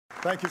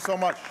Thank you so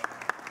much.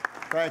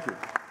 Thank you.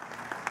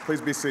 Please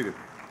be seated.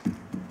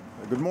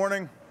 Good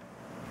morning.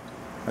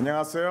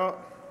 안녕하세요.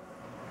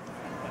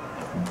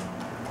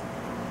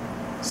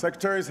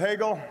 Secretaries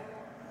Hagel,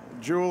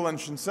 Jewell, and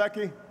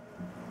Shinseki,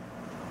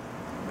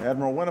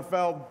 Admiral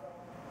Winnefeld,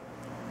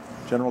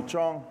 General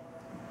Chung,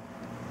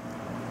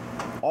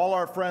 all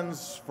our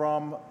friends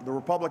from the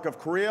Republic of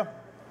Korea,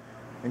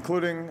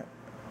 including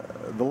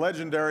the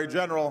legendary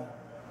General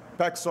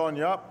Paek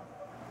Son-yup,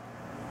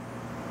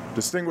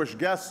 distinguished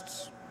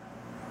guests,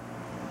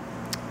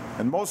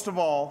 and most of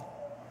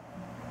all,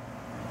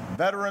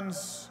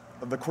 veterans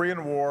of the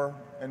Korean War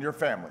and your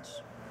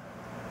families.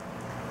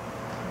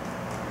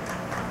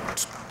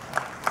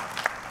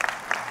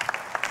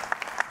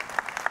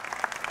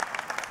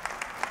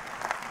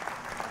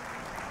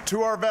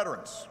 To our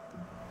veterans,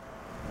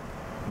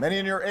 many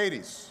in your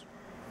 80s,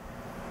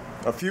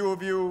 a few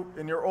of you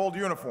in your old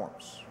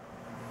uniforms,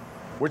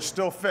 which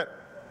still fit.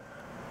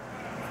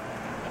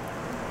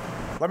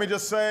 Let me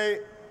just say,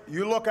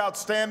 you look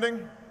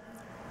outstanding,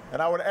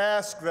 and I would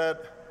ask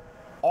that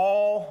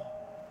all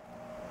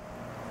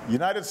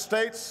United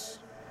States,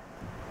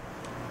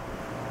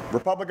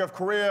 Republic of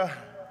Korea,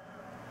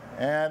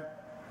 and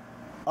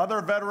other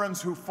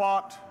veterans who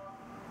fought,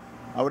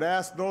 I would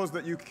ask those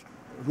that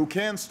who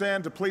can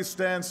stand to please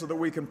stand so that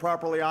we can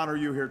properly honor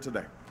you here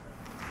today.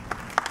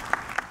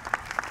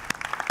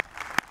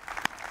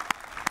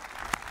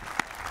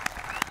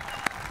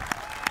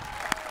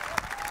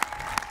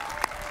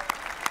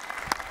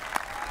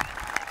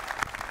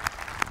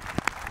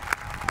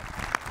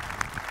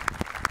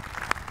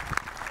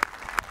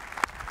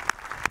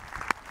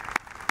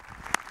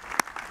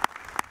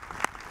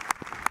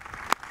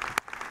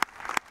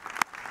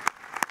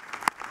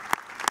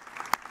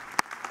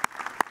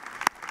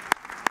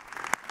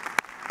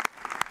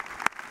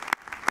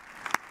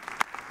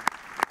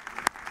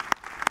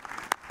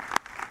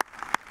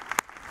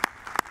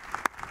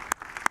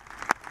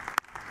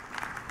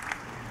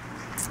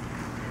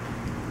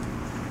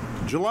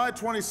 July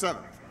 27th,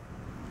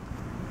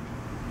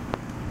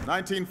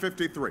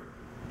 1953,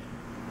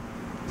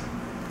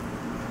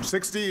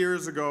 60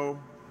 years ago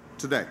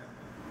today,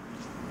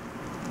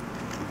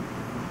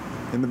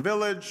 in the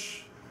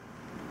village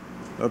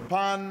of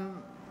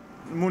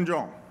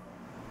Panmunjom,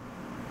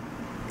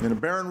 in a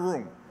barren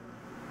room,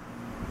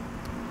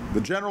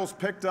 the generals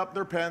picked up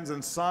their pens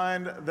and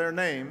signed their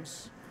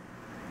names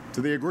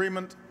to the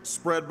agreement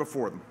spread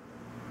before them.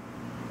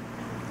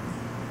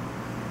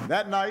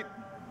 That night,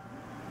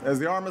 as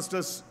the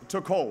armistice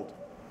took hold,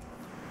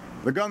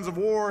 the guns of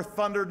war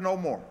thundered no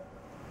more.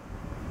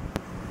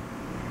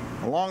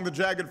 Along the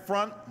jagged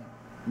front,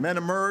 men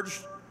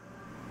emerged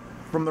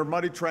from their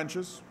muddy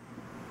trenches.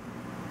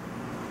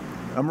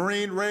 A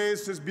Marine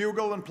raised his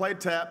bugle and played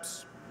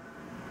taps,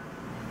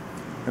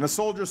 and a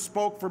soldier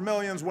spoke for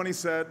millions when he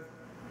said,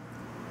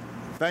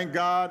 "Thank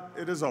God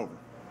it is over."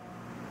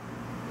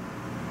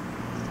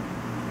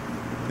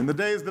 In the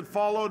days that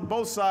followed,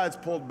 both sides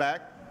pulled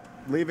back,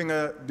 leaving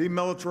a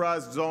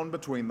demilitarized zone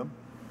between them.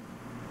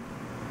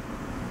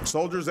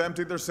 Soldiers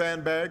emptied their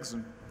sandbags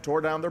and tore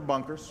down their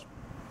bunkers.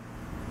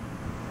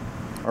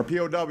 Our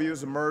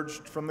POWs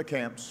emerged from the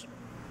camps.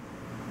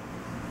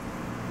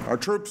 Our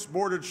troops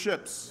boarded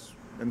ships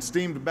and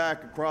steamed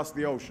back across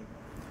the ocean.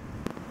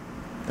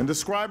 And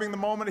describing the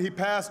moment he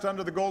passed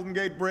under the Golden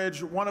Gate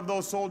Bridge, one of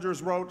those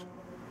soldiers wrote,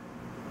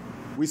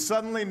 "We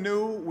suddenly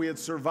knew we had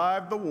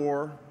survived the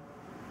war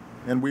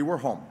and we were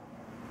home."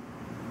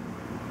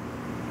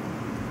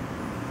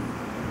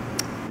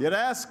 Yet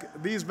ask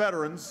these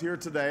veterans here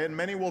today, and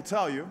many will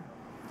tell you,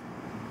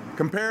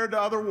 compared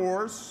to other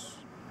wars,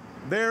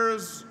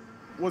 theirs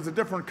was a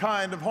different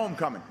kind of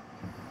homecoming.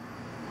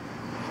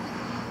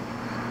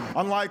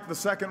 Unlike the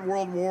Second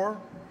World War,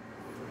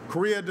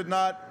 Korea did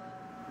not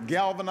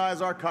galvanize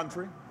our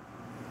country.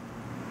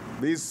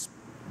 These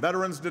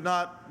veterans did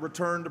not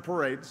return to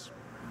parades.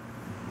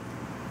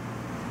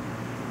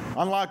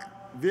 Unlike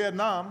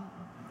Vietnam,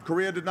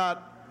 Korea did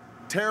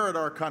not tear at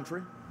our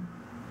country.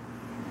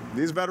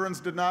 These veterans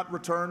did not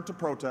return to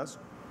protest.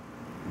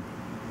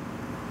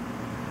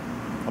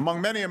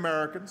 Among many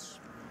Americans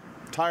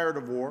tired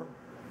of war,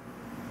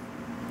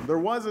 there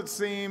was, it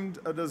seemed,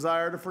 a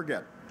desire to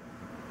forget,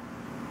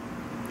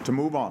 to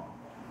move on.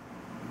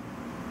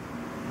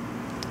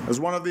 As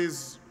one of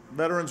these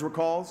veterans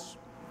recalls,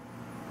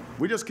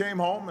 "We just came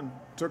home and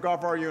took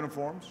off our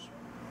uniforms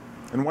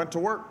and went to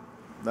work.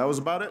 That was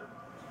about it."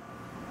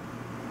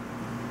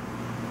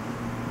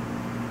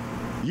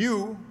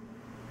 You,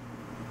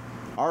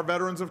 our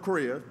veterans of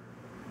Korea,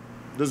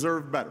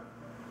 deserve better.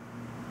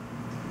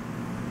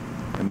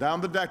 And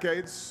down the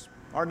decades,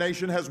 our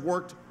nation has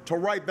worked to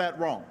right that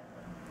wrong,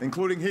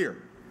 including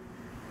here,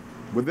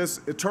 with this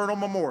eternal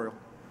memorial,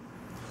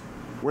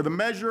 where the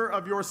measure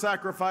of your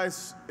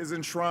sacrifice is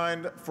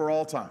enshrined for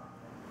all time.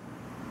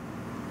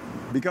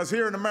 Because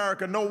here in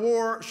America, no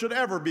war should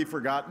ever be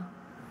forgotten,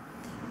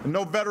 and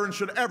no veteran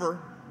should ever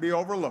be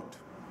overlooked.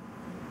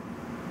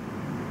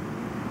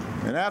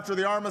 And after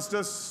the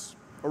armistice,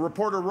 a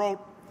reporter wrote,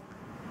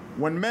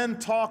 When men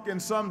talk in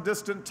some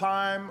distant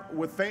time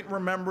with faint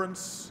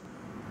remembrance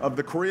of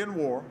the Korean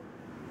War,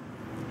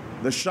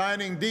 the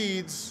shining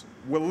deeds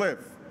will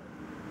live.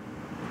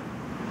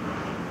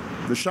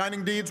 The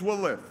shining deeds will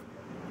live.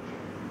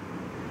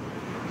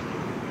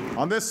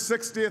 On this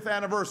 60th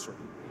anniversary,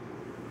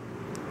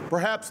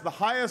 perhaps the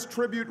highest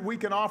tribute we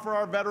can offer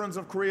our veterans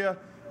of Korea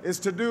is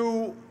to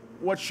do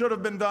what should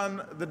have been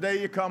done the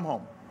day you come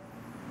home.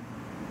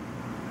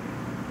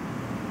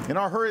 In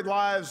our hurried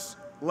lives,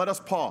 let us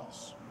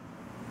pause.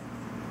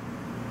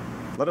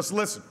 Let us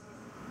listen.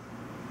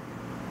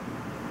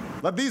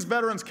 Let these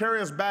veterans carry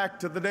us back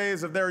to the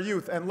days of their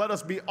youth, and let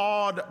us be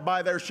awed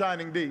by their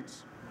shining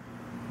deeds.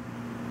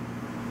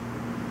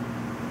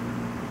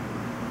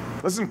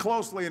 Listen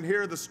closely and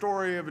hear the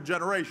story of a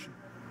generation.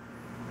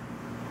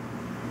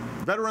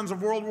 Veterans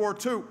of World War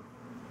II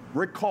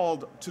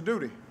recalled to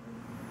duty.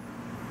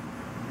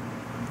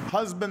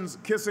 Husbands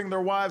kissing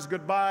their wives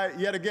goodbye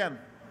yet again.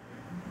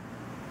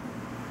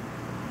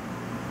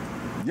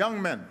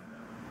 Young men,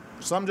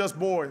 some just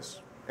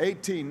boys,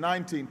 18,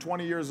 19,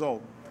 20 years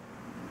old,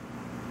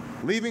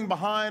 leaving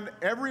behind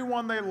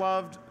everyone they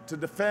loved to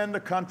defend a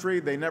country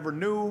they never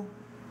knew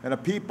and a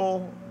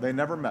people they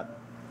never met.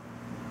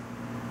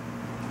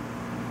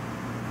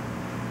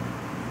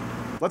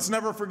 Let's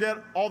never forget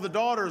all the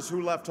daughters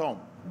who left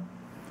home,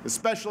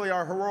 especially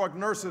our heroic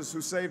nurses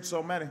who saved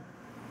so many.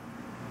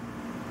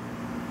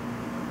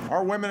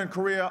 Our women in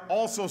Korea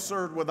also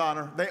served with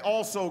honor. They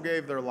also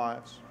gave their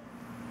lives.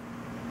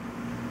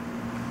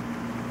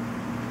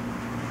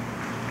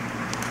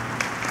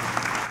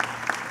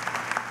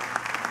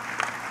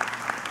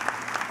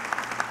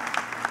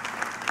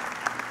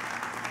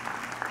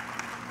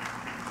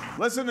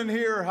 Listen and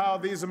hear how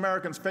these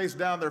Americans faced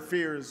down their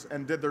fears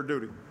and did their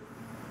duty.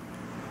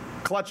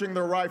 Clutching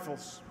their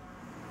rifles,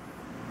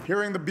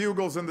 hearing the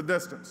bugles in the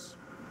distance,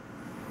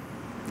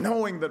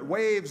 knowing that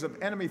waves of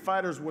enemy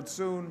fighters would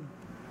soon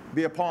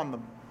be upon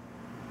them.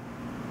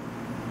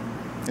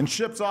 In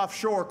ships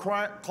offshore,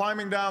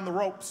 climbing down the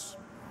ropes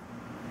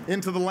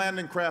into the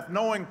landing craft,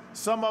 knowing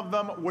some of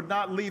them would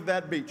not leave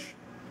that beach.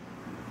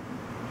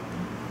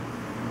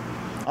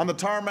 On the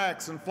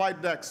tarmacs and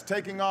flight decks,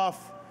 taking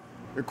off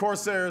their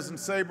Corsairs and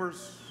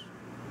Sabres,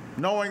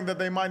 knowing that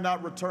they might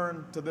not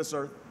return to this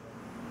earth.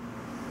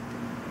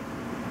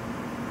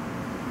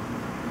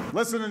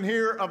 Listen and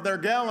hear of their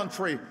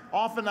gallantry,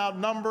 often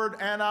outnumbered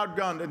and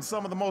outgunned in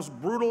some of the most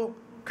brutal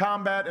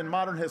combat in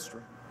modern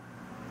history.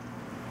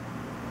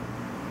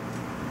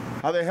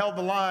 How they held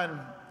the line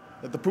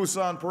at the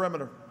Pusan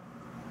perimeter.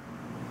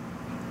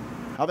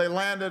 How they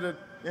landed at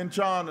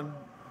Incheon and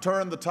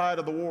turned the tide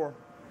of the war.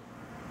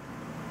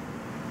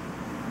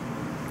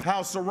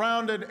 How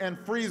surrounded and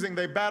freezing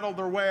they battled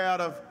their way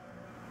out of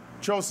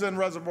Chosin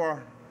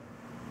Reservoir.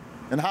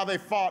 And how they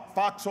fought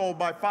foxhole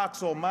by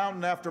foxhole,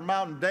 mountain after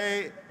mountain,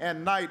 day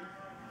and night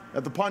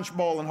at the Punch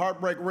Bowl and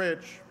Heartbreak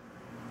Ridge,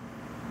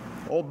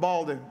 Old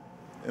Baldy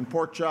and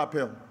Pork Chop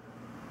Hill.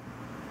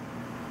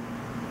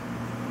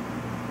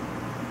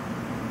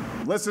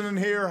 Listen and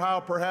hear how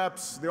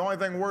perhaps the only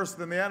thing worse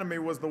than the enemy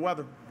was the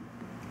weather.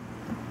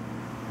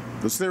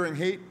 The searing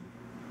heat,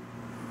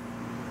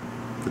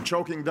 the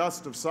choking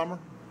dust of summer,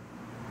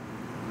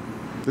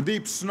 the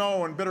deep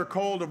snow and bitter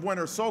cold of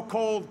winter, so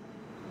cold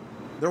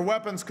their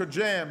weapons could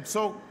jam,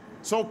 so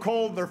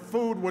cold their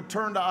food would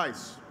turn to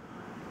ice.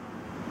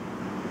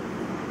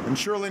 And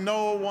surely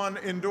no one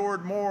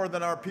endured more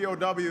than our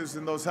POWs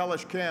in those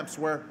hellish camps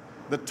where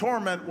the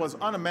torment was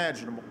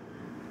unimaginable.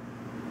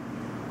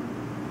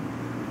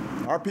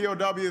 Our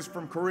POWs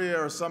from Korea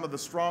are some of the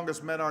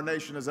strongest men our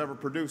nation has ever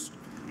produced.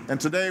 And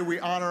today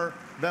we honor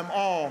them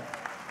all,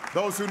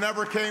 those who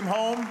never came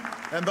home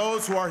and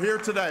those who are here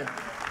today.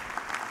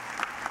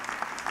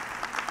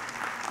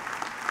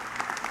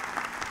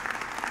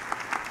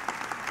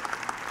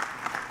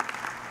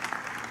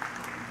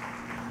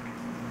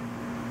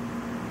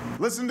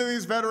 Listen to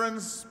these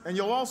veterans, and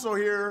you'll also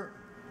hear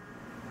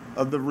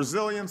of the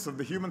resilience of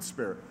the human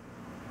spirit.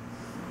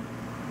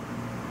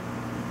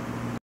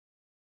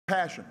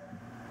 Passion.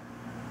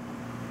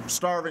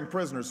 Starving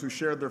prisoners who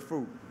shared their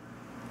food.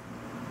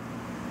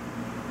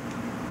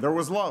 There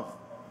was love.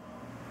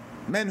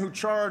 Men who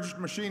charged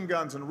machine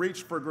guns and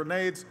reached for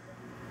grenades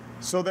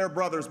so their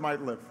brothers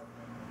might live.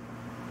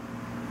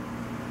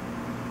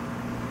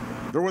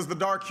 There was the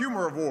dark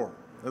humor of war,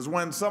 as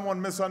when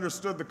someone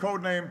misunderstood the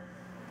code name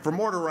for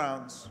mortar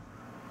rounds,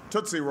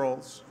 Tootsie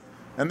Rolls,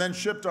 and then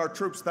shipped our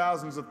troops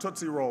thousands of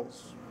Tootsie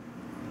Rolls,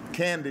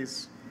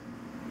 candies.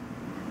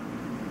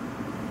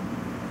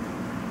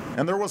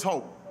 And there was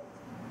hope,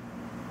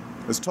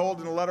 as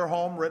told in a letter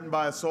home written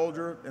by a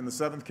soldier in the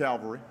 7th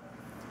Cavalry.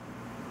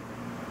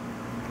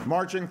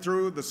 Marching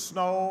through the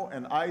snow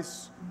and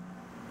ice,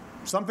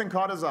 something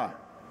caught his eye.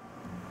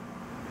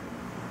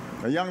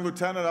 A young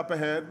lieutenant up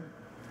ahead,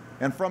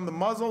 and from the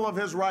muzzle of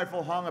his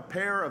rifle hung a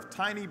pair of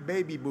tiny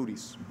baby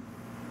booties,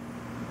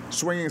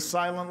 swinging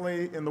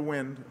silently in the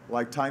wind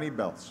like tiny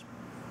bells.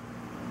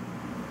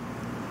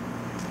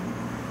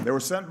 They were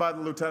sent by the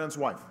lieutenant's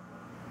wife,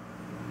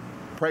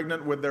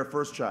 pregnant with their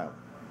first child.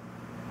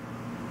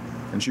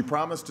 And she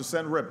promised to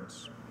send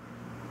ribbons,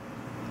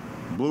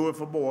 blue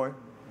if a boy,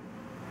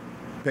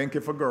 pink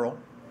if a girl.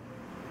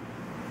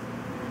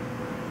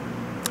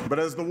 But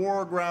as the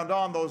war ground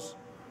on, those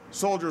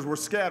soldiers were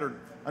scattered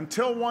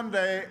until one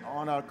day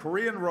on a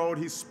Korean road,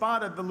 he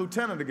spotted the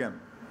lieutenant again.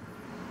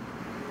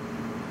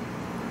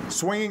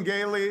 Swinging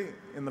gaily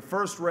in the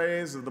first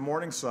rays of the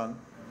morning sun,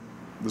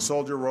 the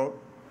soldier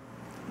wrote,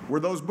 were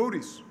those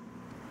booties.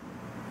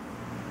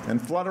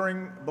 And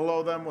fluttering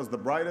below them was the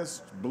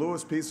brightest,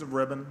 bluest piece of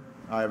ribbon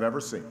I have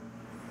ever seen.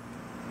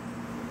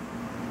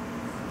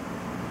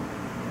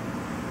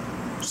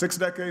 6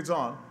 decades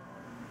on,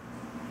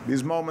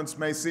 these moments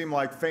may seem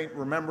like faint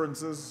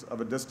remembrances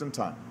of a distant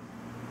time.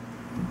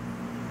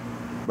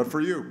 But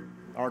for you,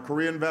 our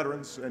Korean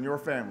veterans and your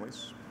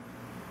families,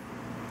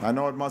 I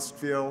know it must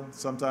feel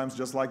sometimes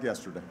just like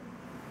yesterday.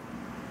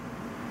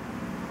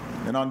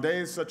 And on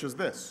days such as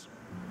this,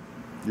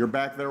 you're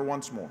back there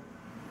once more.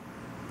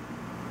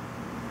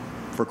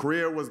 For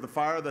Korea was the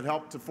fire that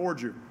helped to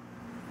forge you.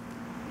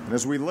 And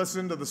as we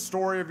listen to the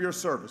story of your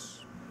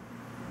service,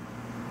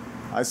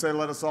 I say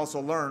let us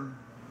also learn,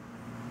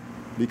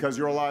 because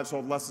your lives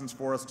hold lessons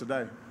for us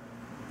today.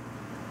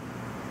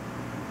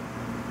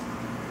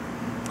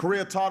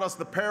 Korea taught us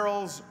the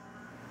perils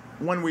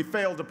when we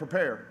failed to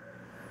prepare.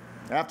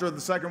 After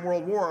the Second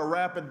World War, a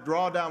rapid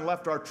drawdown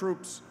left our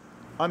troops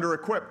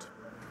under-equipped,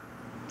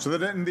 so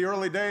that in the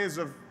early days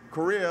of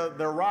Korea,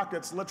 their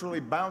rockets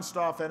literally bounced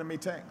off enemy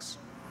tanks.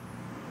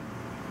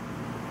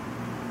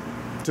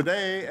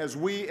 Today, as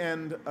we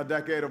end a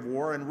decade of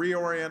war and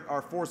reorient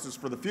our forces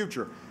for the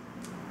future,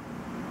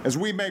 as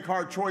we make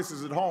hard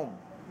choices at home,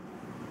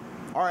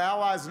 our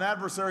allies and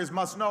adversaries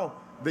must know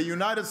the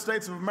United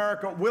States of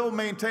America will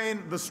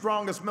maintain the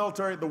strongest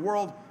military the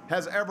world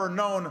has ever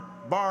known,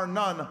 bar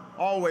none,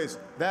 always.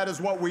 That is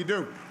what we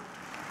do.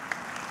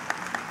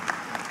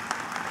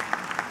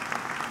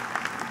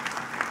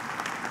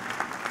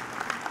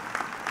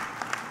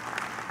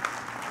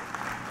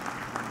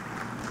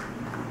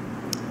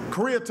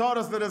 Korea taught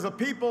us that as a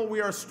people,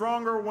 we are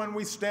stronger when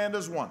we stand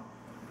as one.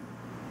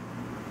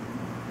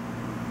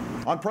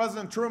 On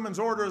President Truman's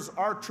orders,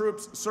 our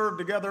troops served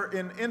together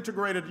in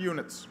integrated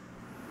units.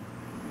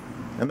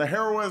 And the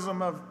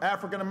heroism of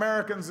African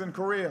Americans in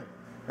Korea,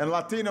 and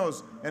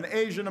Latinos, and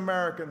Asian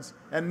Americans,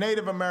 and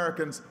Native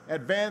Americans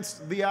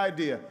advanced the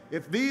idea,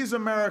 if these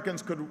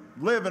Americans could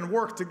live and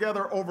work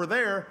together over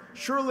there,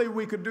 surely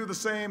we could do the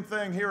same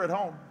thing here at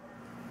home.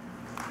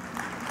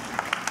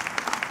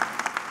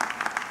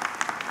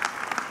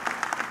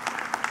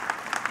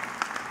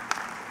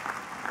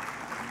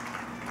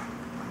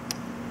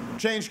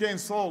 Change came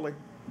slowly,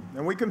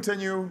 and we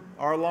continue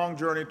our long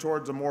journey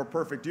towards a more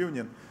perfect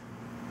union.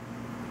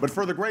 But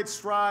for the great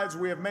strides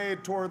we have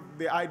made toward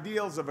the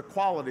ideals of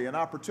equality and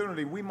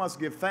opportunity, we must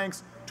give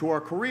thanks to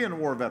our Korean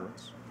War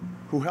veterans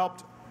who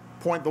helped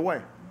point the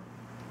way.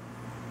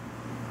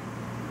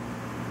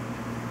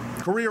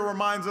 Korea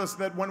reminds us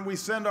that when we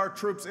send our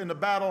troops into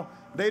battle,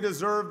 they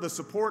deserve the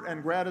support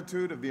and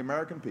gratitude of the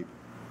American people,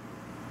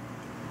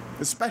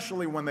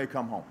 especially when they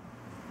come home.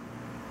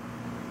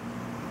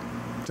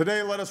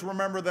 Today, let us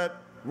remember that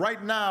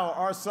right now,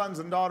 our sons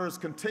and daughters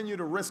continue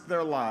to risk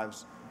their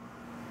lives,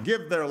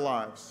 give their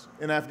lives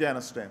in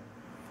Afghanistan.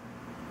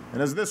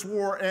 And as this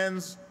war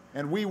ends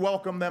and we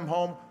welcome them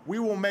home, we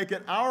will make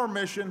it our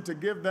mission to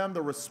give them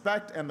the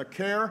respect and the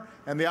care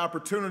and the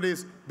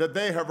opportunities that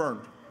they have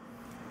earned.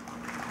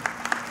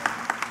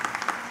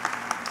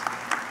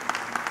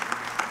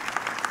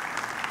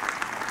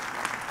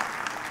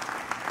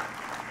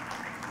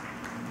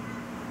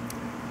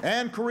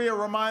 And Korea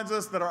reminds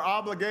us that our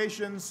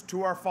obligations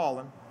to our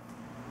fallen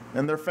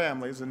and their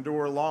families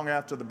endure long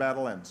after the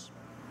battle ends.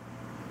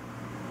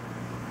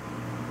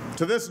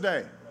 To this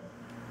day,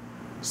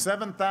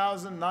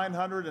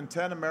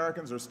 7,910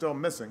 Americans are still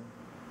missing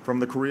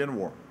from the Korean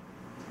War.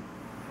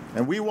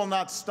 And we will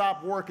not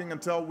stop working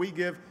until we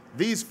give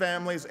these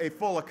families a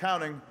full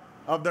accounting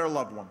of their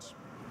loved ones.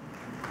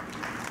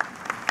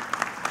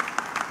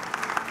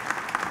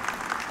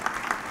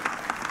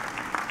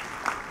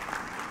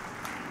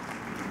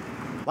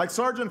 Like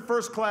Sergeant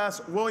First Class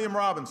William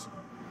Robinson,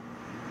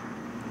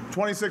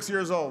 26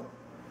 years old,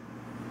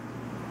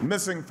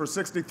 missing for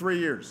 63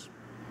 years.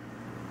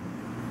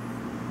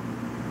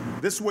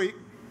 This week,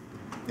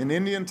 in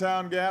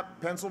Indiantown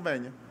Gap,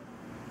 Pennsylvania,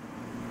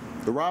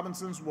 the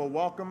Robinsons will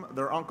welcome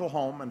their uncle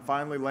home and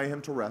finally lay him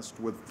to rest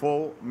with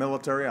full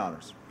military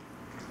honors.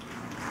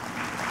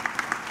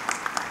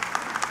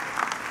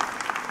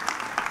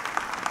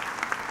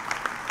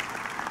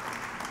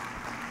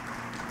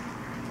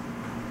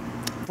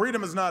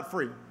 Freedom is not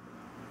free.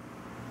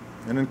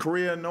 And in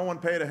Korea, no one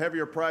paid a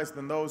heavier price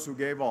than those who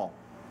gave all.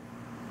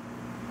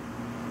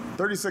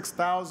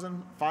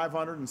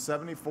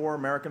 36,574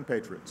 American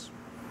patriots.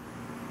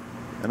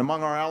 And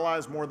among our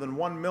allies, more than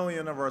 1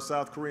 million of our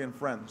South Korean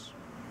friends,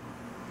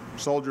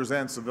 soldiers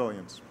and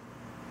civilians.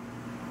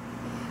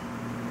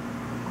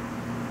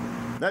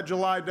 That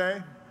July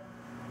day,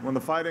 when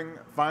the fighting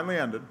finally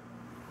ended,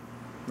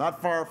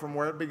 not far from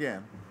where it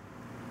began,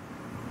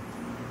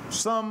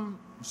 some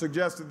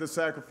suggested this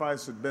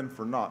sacrifice had been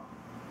for naught.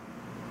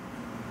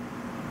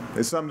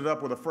 They summed it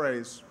up with a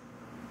phrase,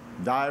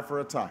 "Die for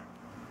a time."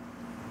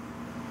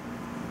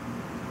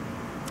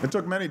 It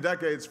took many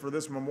decades for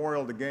this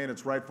memorial to gain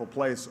its rightful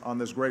place on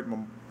this great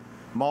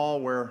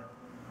mall where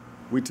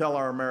we tell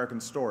our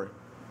American story.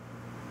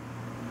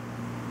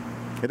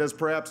 It has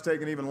perhaps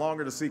taken even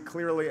longer to see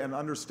clearly and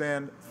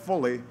understand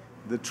fully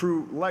the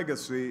true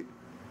legacy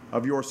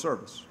of your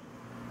service.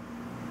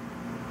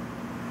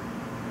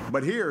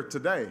 But here,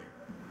 today,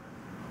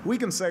 we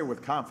can say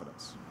with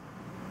confidence,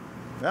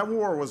 that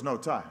war was no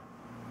tie.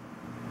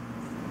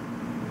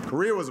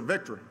 Korea was a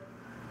victory.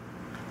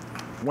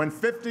 When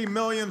 50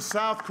 million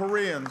South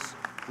Koreans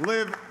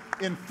live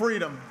in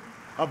freedom,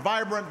 a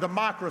vibrant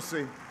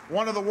democracy,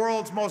 one of the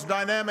world's most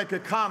dynamic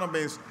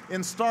economies,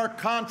 in stark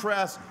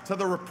contrast to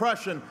the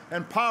repression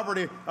and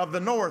poverty of the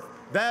North,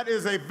 that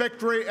is a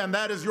victory, and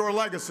that is your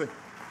legacy.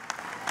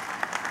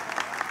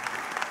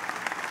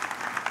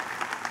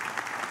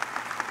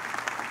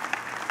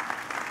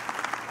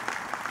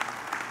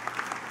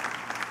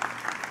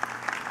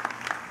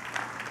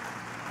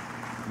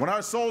 When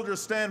our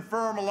soldiers stand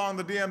firm along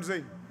the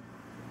DMZ,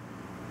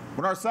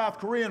 when our South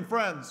Korean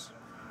friends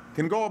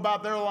can go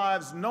about their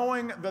lives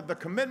knowing that the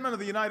commitment of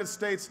the United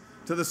States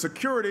to the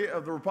security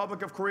of the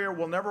Republic of Korea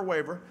will never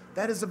waver,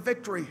 that is a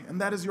victory,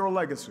 and that is your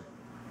legacy.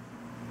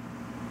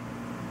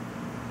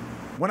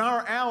 When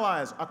our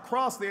allies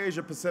across the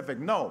Asia-Pacific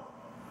know,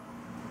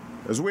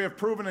 as we have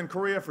proven in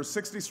Korea for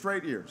 60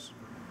 straight years,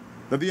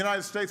 that the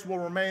United States will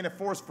remain a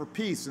force for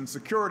peace and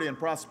security and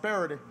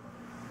prosperity,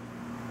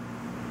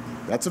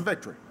 that's a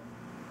victory.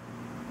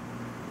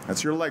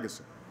 That's your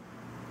legacy.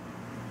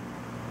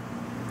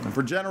 And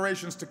for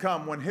generations to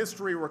come, when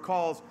history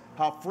recalls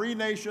how free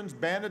nations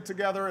banded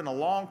together in a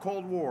long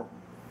Cold War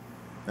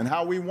and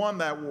how we won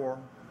that war,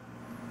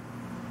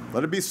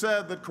 let it be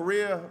said that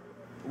Korea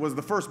was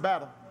the first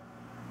battle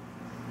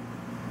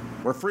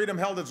where freedom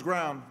held its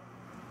ground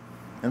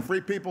and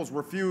free peoples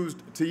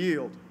refused to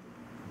yield.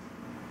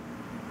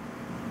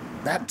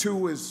 That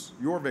too is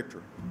your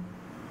victory,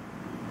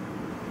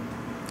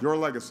 your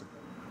legacy.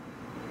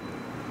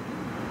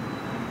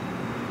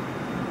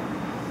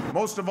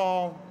 Most of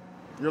all,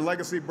 your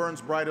legacy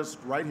burns brightest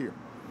right here,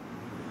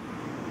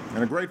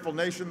 in a grateful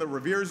nation that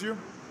reveres you,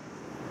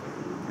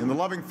 in the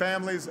loving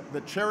families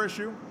that cherish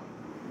you,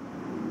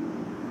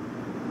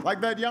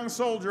 like that young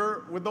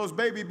soldier with those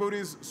baby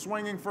booties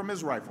swinging from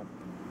his rifle.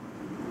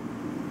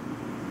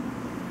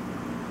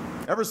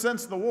 Ever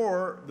since the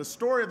war, the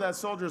story of that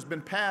soldier has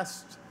been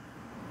passed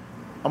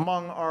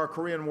among our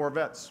Korean War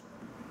vets.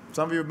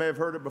 Some of you may have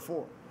heard it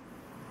before.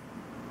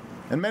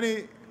 And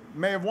many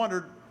may have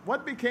wondered,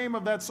 what became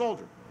of that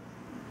soldier?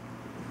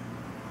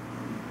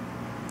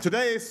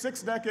 Today,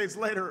 6 decades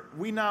later,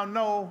 we now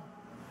know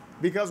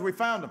because we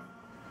found him.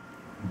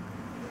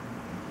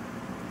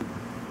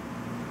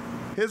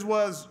 His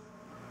was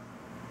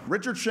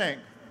Richard Shank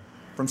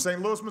from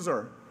St. Louis,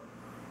 Missouri.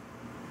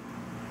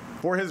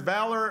 For his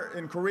valor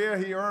in Korea,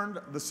 he earned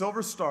the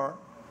Silver Star.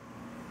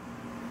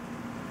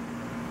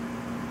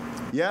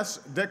 Yes,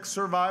 Dick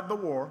survived the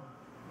war.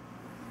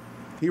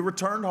 He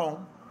returned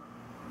home.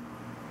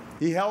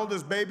 He held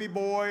his baby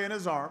boy in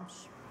his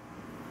arms.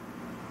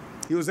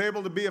 He was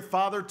able to be a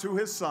father to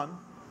his son.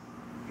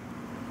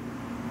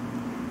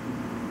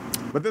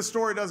 But this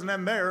story doesn't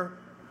end there,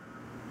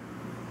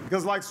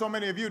 because like so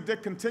many of you,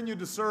 Dick continued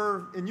to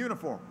serve in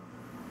uniform.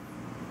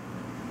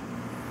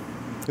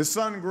 His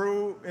son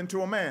grew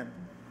into a man,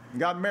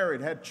 got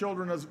married, had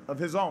children of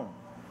his own.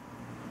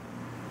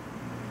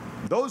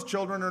 Those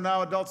children are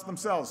now adults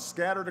themselves,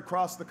 scattered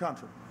across the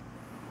country.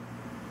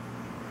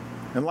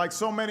 And like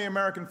so many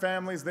American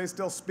families, they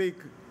still speak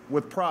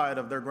with pride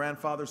of their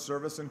grandfather's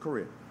service in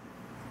Korea.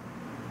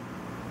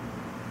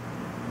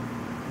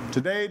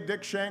 Today,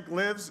 Dick Shank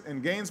lives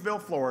in Gainesville,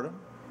 Florida,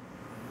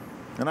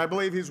 and I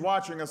believe he's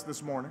watching us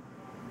this morning.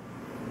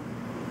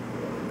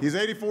 He's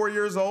 84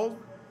 years old,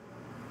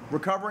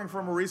 recovering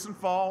from a recent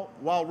fall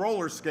while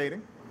roller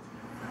skating.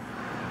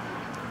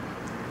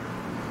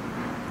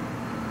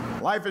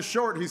 Life is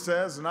short, he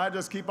says, and I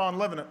just keep on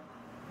living it.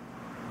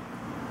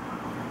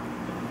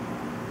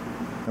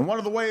 And one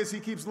of the ways he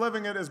keeps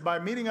living it is by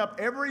meeting up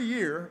every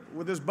year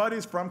with his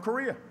buddies from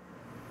Korea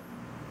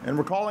and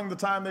recalling the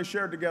time they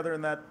shared together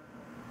in that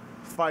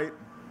fight,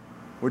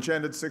 which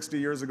ended 60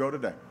 years ago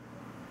today.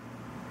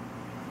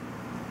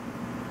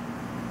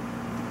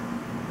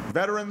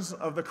 Veterans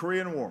of the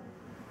Korean War,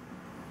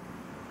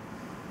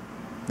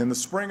 in the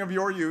spring of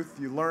your youth,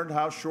 you learned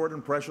how short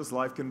and precious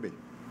life can be.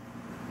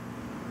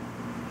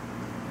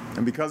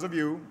 And because of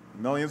you,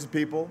 millions of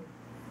people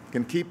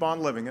can keep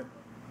on living it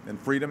in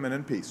freedom and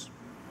in peace.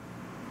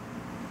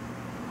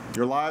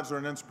 Your lives are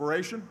an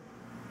inspiration.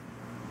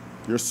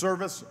 Your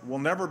service will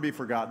never be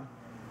forgotten.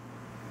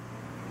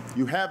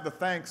 You have the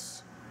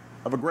thanks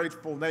of a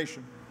grateful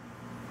nation,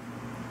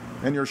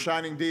 and your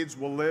shining deeds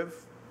will live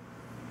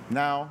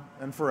now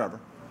and forever.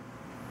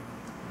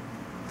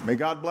 May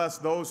God bless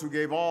those who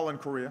gave all in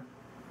Korea.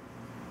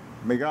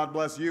 May God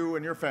bless you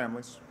and your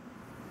families.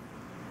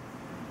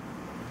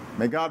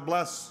 May God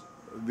bless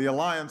the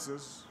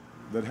alliances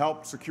that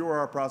help secure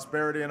our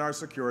prosperity and our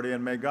security,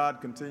 and may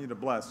God continue to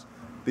bless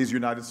these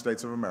United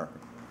States of America.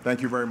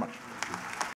 Thank you very much.